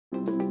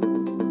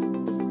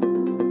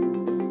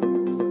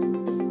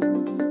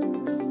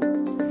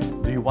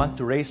you want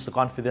to raise the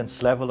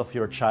confidence level of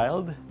your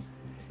child?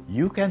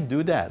 You can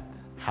do that.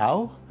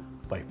 How?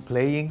 By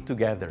playing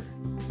together.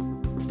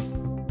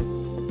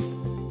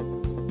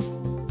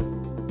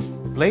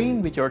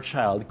 Playing with your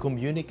child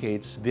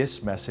communicates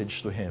this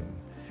message to him.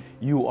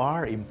 You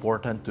are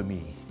important to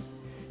me.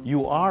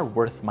 You are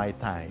worth my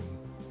time.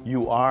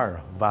 You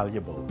are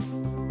valuable.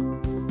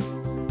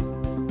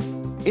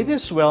 It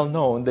is well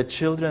known that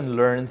children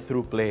learn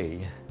through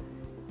play.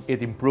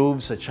 It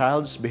improves a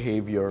child's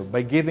behavior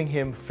by giving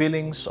him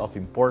feelings of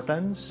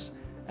importance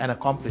and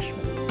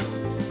accomplishment.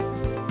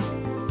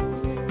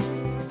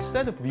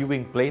 Instead of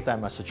viewing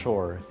playtime as a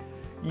chore,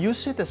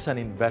 use it as an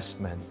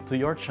investment to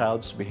your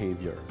child's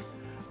behavior.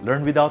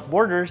 Learn without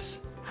borders.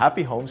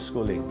 Happy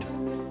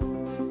homeschooling!